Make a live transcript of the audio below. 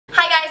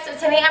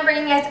today I'm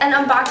bringing you guys an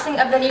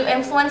unboxing of the new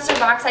Influenster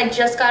box I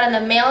just got in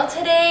the mail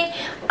today.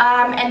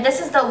 And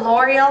this is the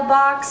L'Oreal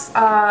box.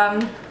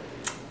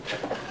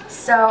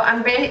 So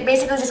I'm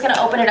basically just going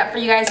to open it up for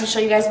you guys and show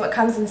you guys what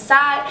comes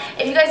inside.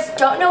 If you guys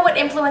don't know what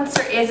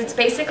Influenster is, it's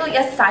basically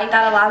a site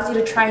that allows you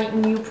to try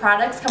new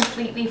products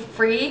completely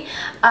free.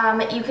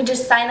 You can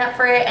just sign up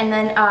for it and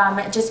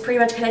then just pretty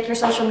much connect your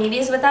social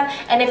medias with them.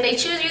 And if they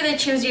choose you, they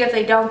choose you. If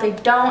they don't, they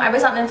don't. I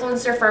was on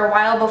Influencer for a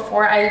while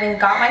before I even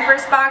got my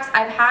first box.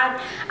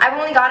 I've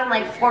only gotten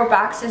like 4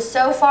 boxes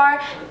so far.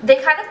 They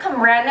kind of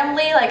come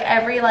randomly, like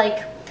every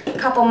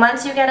couple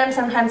months you get them,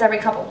 sometimes every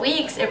couple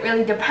weeks. It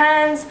really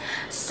depends.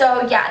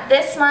 So yeah,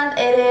 this month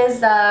it is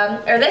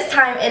this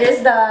time it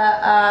is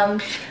the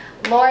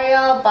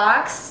L'Oreal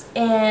box,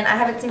 and I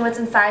haven't seen what's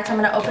inside, so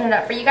I'm gonna open it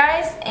up for you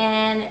guys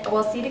and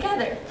we'll see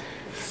together.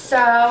 So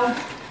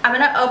I'm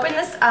gonna open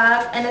this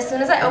up, and as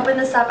soon as I open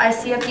this up I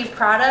see a few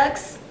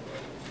products.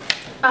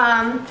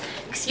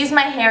 Excuse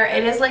my hair,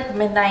 it is like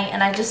midnight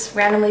and I just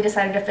randomly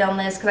decided to film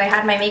this because I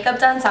had my makeup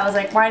done, so I was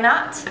like, why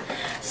not?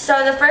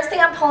 So the first thing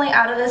I'm pulling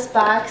out of this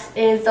box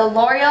is the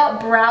L'Oreal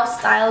Brow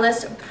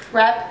Stylist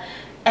Prep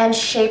and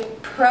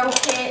Shape Pro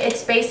Kit.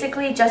 It's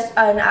basically just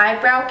an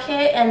eyebrow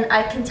kit, and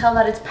I can tell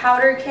that it's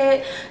powder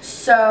kit.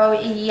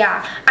 So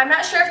yeah, I'm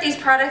not sure if these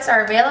products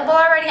are available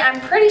already. I'm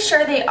pretty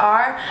sure they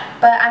are,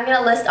 but I'm going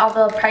to list all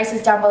the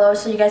prices down below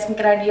so you guys can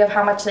get an idea of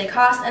how much they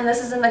cost. And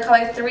this is in the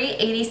color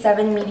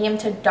 387 medium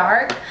to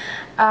dark.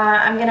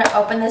 I'm going to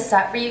open this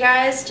up for you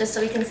guys just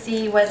so we can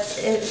see what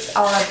it's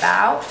all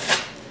about.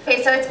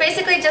 Okay, so it's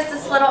basically just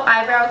this little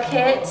eyebrow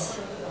kit.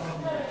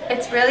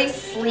 It's really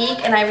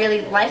sleek and I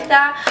really like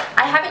that.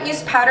 I haven't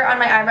used powder on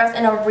my eyebrows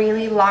in a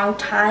really long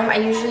time. I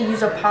usually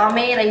use a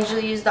pomade. I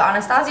usually use the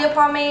Anastasia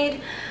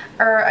pomade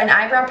or an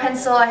eyebrow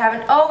pencil. I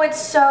haven't. Oh, it's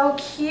so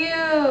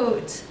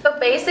cute. So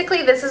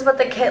basically this is what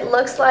the kit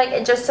looks like.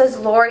 It just says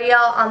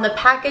L'Oreal on the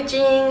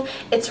packaging.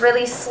 It's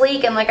really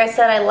sleek, and like I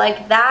said, I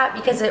like that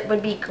because it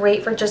would be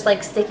great for just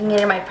like sticking it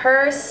in my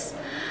purse.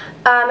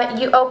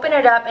 You open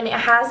it up and it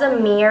has a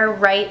mirror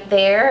right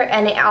there,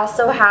 and it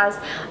also has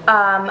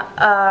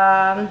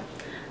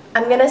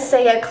I'm gonna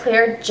say a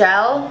clear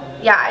gel.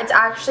 Yeah, it's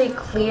actually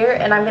clear,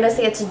 and I'm gonna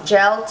say it's a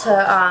gel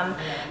to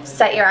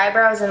set your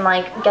eyebrows and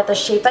like get the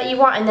shape that you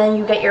want, and then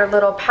you get your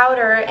little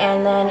powder,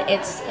 and then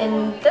it's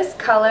in this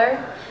color.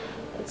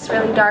 It's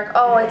really dark.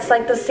 Oh, it's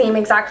like the same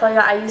exact color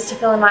that I used to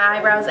fill in my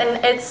eyebrows,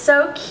 and it's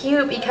so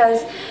cute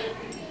because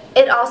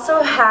it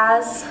also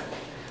has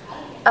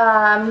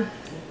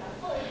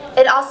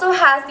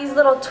these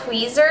little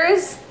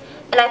tweezers,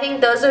 and I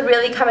think those would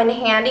really come in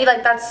handy.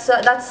 Like that's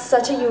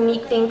such a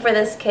unique thing for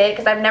this kit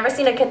because I've never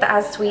seen a kit that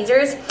has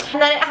tweezers.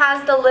 And then it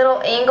has the little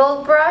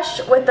angled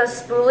brush with the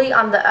spoolie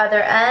on the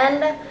other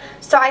end.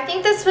 So I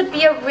think this would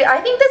be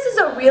I think this is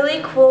a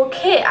really cool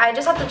kit. I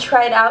just have to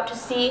try it out to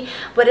see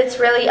what it's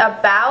really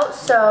about.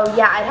 So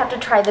yeah, I'd have to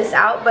try this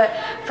out, but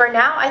for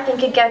now I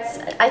think it gets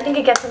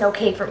an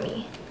okay for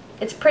me.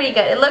 It's pretty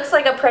good. It looks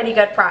like a pretty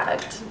good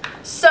product.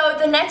 So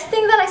the next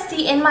thing that I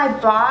see in my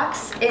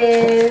box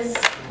is,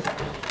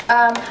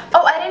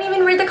 oh, I didn't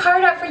even read the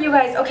card out for you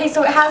guys. Okay,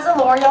 so it has a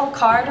L'Oreal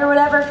card or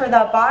whatever for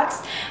the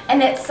box,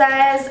 and it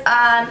says,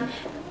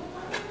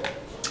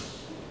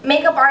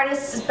 makeup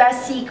artist's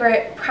best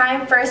secret,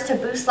 prime first to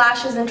boost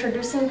lashes,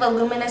 introducing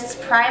voluminous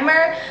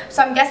primer.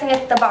 So I'm guessing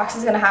the box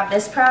is going to have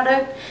this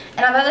product.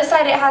 And on the other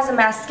side it has a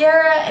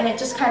mascara, and it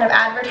just kind of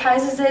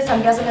advertises it, so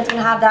I'm guessing it's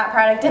going to have that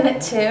product in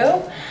it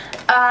too.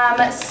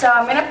 So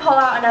I'm going to pull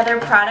out another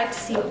product to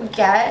see what we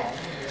get.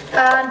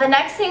 The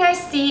next thing I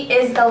see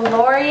is the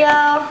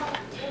L'Oreal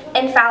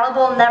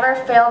Infallible Never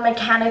Fail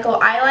Mechanical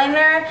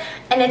Eyeliner,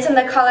 and it's in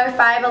the color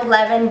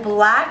 511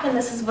 Black, and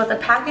this is what the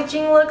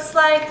packaging looks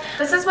like.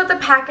 This is what the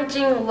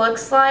packaging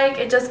looks like.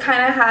 It just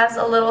kind of has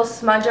a little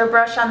smudger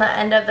brush on the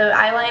end of the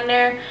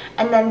eyeliner,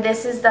 and then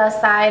this is the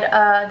side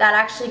that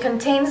actually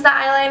contains the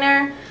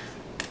eyeliner.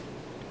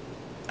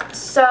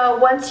 So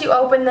once you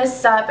open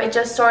this up, it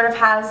just sort of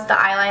has the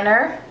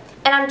eyeliner,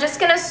 and I'm just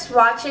going to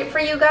swatch it for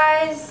you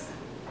guys.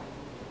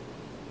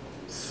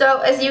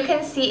 So as you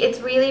can see, it's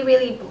really,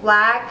 really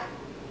black.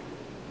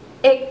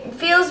 It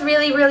feels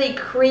really, really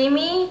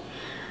creamy.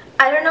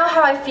 I don't know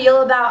how I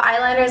feel about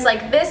eyeliners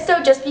like this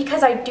though, just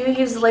because I do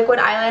use liquid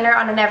eyeliner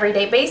on an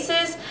everyday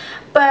basis.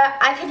 But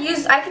I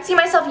could see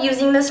myself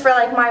using this for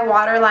like my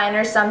waterline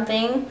or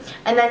something,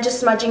 and then just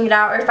smudging it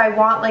out, or if I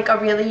want like a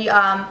really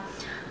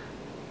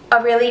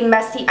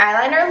messy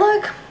eyeliner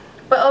look.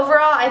 But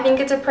overall, I think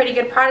it's a pretty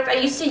good product. I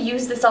used to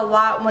use this a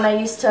lot when I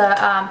used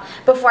to,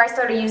 before I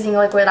started using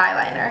liquid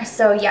eyeliner.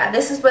 So yeah,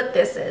 this is what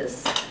this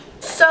is.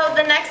 So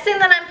the next thing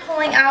that I'm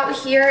pulling out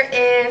here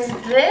is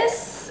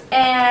this,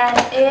 and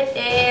it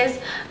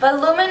is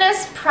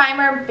Voluminous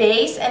Primer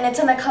Base, and it's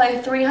in the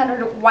color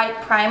 300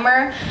 White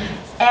Primer.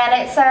 And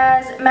it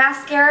says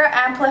Mascara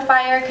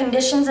Amplifier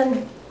Conditions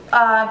and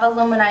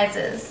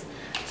Volumizes.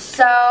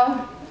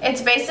 So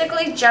it's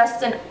basically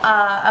just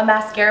a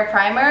mascara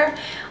primer.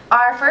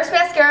 Our first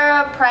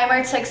mascara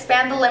primer to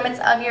expand the limits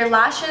of your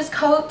lashes,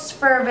 coats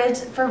for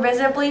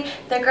visibly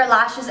thicker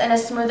lashes and a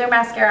smoother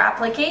mascara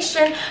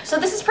application. So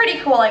this is pretty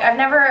cool. Like, I've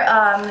never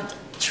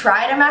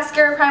tried a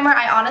mascara primer.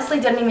 I honestly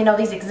didn't even know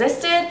these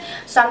existed.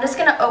 So I'm just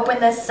going to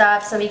open this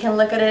up so we can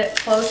look at it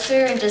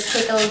closer and just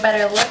take a little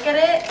better look at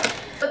it.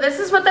 So this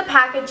is what the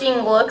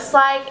packaging looks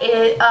like.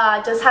 It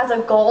just has a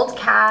gold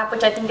cap,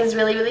 which I think is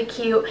really, really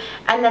cute.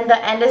 And then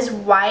the end is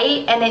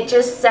white, and it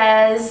just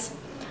says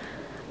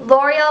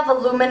L'Oreal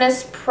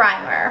Voluminous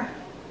Primer.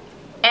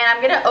 And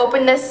I'm going to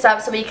open this up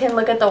so we can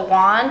look at the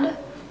wand.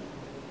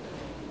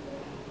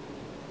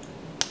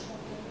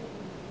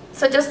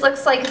 So it just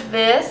looks like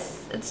this.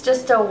 It's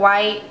just a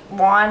white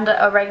wand,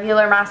 a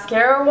regular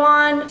mascara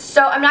wand.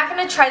 So I'm not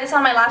going to try this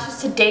on my lashes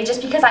today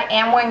just because I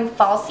am wearing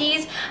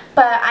falsies,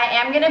 but I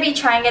am going to be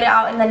trying it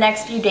out in the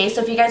next few days.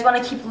 So if you guys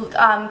want to keep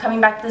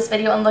coming back to this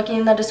video and looking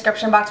in the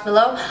description box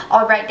below,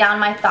 I'll write down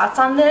my thoughts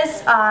on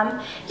this.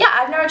 Yeah,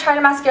 I've never tried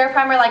a mascara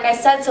primer like I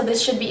said, so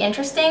this should be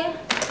interesting.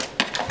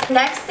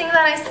 Next thing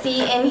that I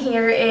see in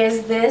here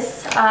is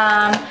this,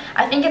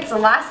 I think it's the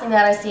last thing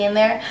that I see in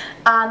there,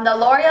 the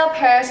L'Oreal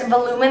Paris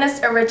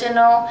Voluminous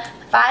Original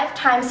 5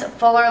 times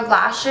Fuller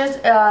Lashes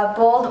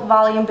Bold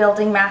Volume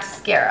Building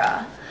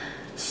Mascara.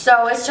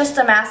 So it's just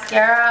a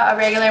mascara, a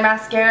regular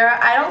mascara.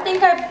 I don't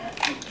think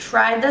I've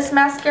tried this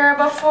mascara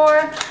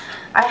before.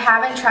 I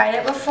haven't tried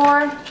it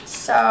before,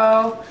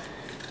 so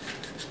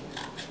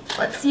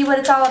let's see what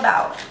it's all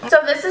about. So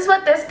this is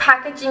what this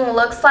packaging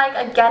looks like.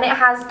 Again, it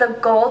has the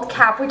gold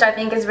cap, which I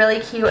think is really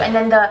cute, and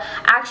then the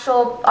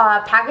actual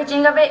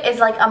packaging of it is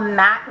like a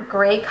matte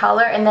gray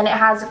color, and then it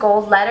has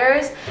gold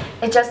letters.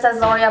 It just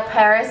says L'Oreal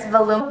Paris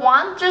Volume. The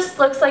wand just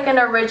looks like an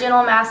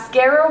original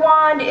mascara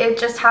wand. It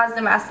just has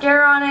the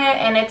mascara on it,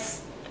 and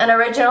it's an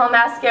original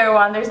mascara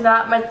wand. There's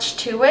not much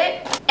to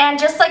it. And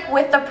just like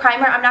with the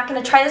primer, I'm not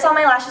going to try this on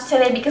my lashes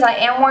today because I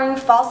am wearing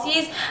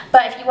falsies,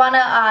 but if you want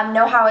to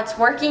know how it's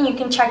working, you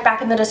can check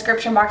back in the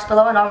description box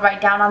below and I'll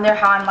write down on there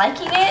how I'm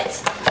liking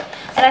it.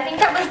 And I think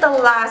that was the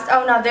last.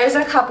 Oh no, there's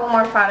a couple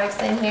more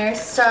products in here.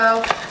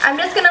 So I'm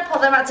just going to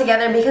pull them out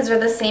together because they're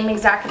the same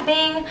exact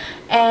thing.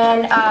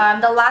 And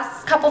the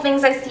last couple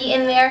things I see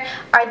in there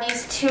are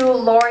these two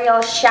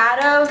L'Oreal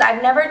shadows.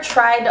 I've never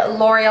tried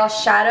L'Oreal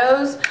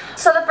shadows.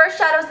 So the first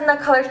shadow is in the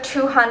color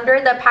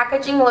 200. The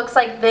packaging looks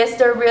like this.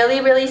 They're really,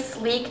 really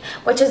sleek,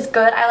 which is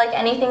good. I like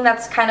anything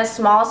that's kind of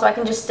small so I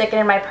can just stick it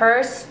in my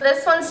purse.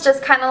 This one's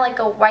just kind of like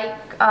a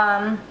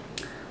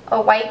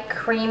white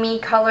creamy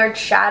colored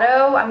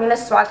shadow. I'm going to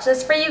swatch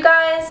this for you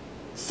guys.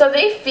 So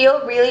they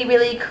feel really,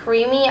 really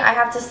creamy. I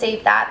have to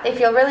say that. They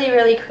feel really,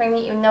 really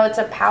creamy even though it's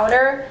a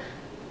powder.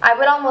 I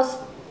would almost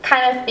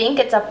kind of think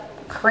it's a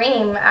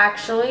cream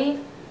actually,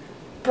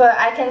 but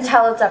I can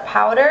tell it's a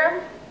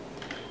powder.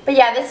 But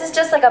yeah, this is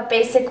just like a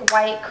basic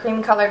white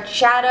cream colored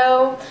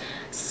shadow.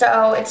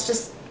 So it's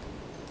just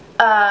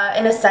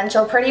an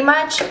essential pretty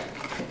much.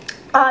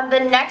 The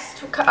next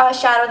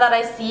shadow that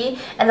I see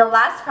and the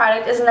last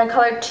product is in the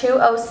color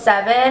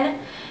 207.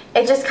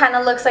 It just kind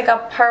of looks like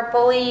a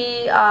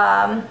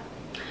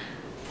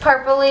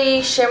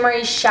purpley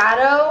shimmery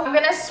shadow. I'm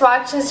going to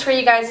swatch this for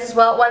you guys as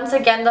well. Once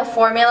again, the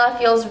formula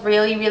feels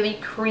really, really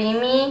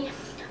creamy.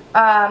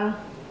 And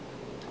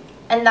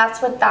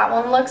that's what that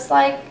one looks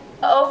like.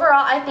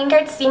 Overall, I think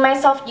I'd see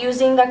myself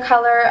using the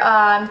color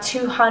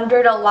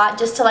 200 a lot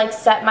just to like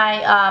set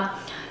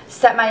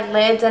my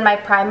lids and my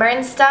primer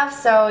and stuff.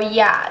 So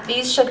yeah,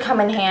 these should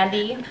come in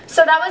handy.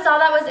 So that was all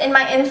that was in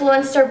my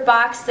Influenster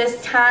box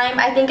this time.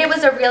 I think it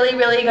was a really,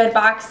 really good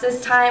box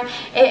this time.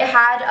 It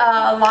had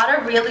a lot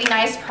of really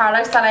nice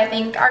products that I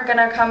think are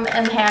gonna come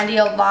in handy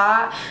a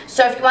lot.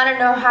 So if you want to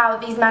know how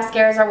these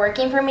mascaras are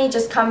working for me,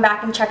 just come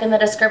back and check in the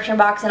description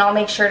box and I'll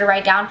make sure to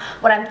write down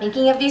what I'm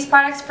thinking of these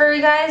products for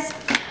you guys.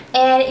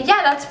 And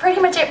yeah, that's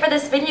pretty much it for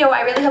this video.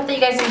 I really hope that you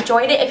guys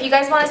enjoyed it. If you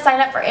guys want to sign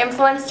up for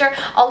Influenster,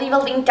 I'll leave a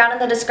link down in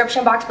the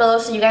description box below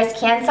so you guys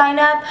can sign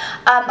up.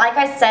 Like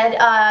I said,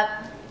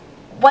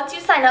 once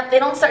you sign up, they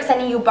don't start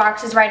sending you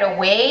boxes right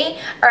away,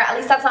 or at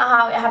least that's not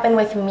how it happened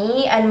with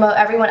me and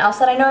everyone else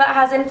that I know that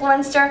has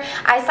Influenster.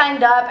 I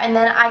signed up and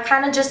then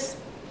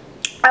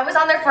I was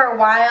on there for a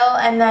while,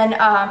 and then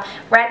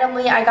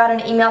randomly I got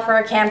an email for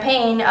a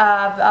campaign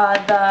of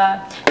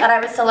that I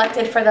was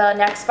selected for the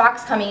next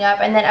box coming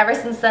up, and then ever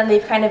since then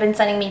they've kind of been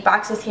sending me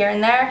boxes here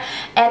and there.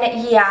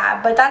 And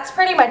yeah, but that's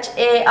pretty much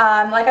it.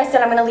 Like I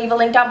said, I'm going to leave a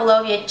link down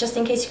below just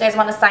in case you guys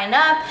want to sign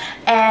up,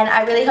 and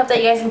I really hope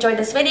that you guys enjoyed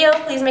this video.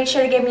 Please make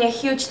sure to give me a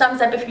huge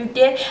thumbs up if you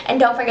did, and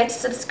don't forget to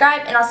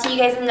subscribe, and I'll see you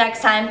guys in the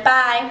next time.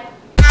 Bye!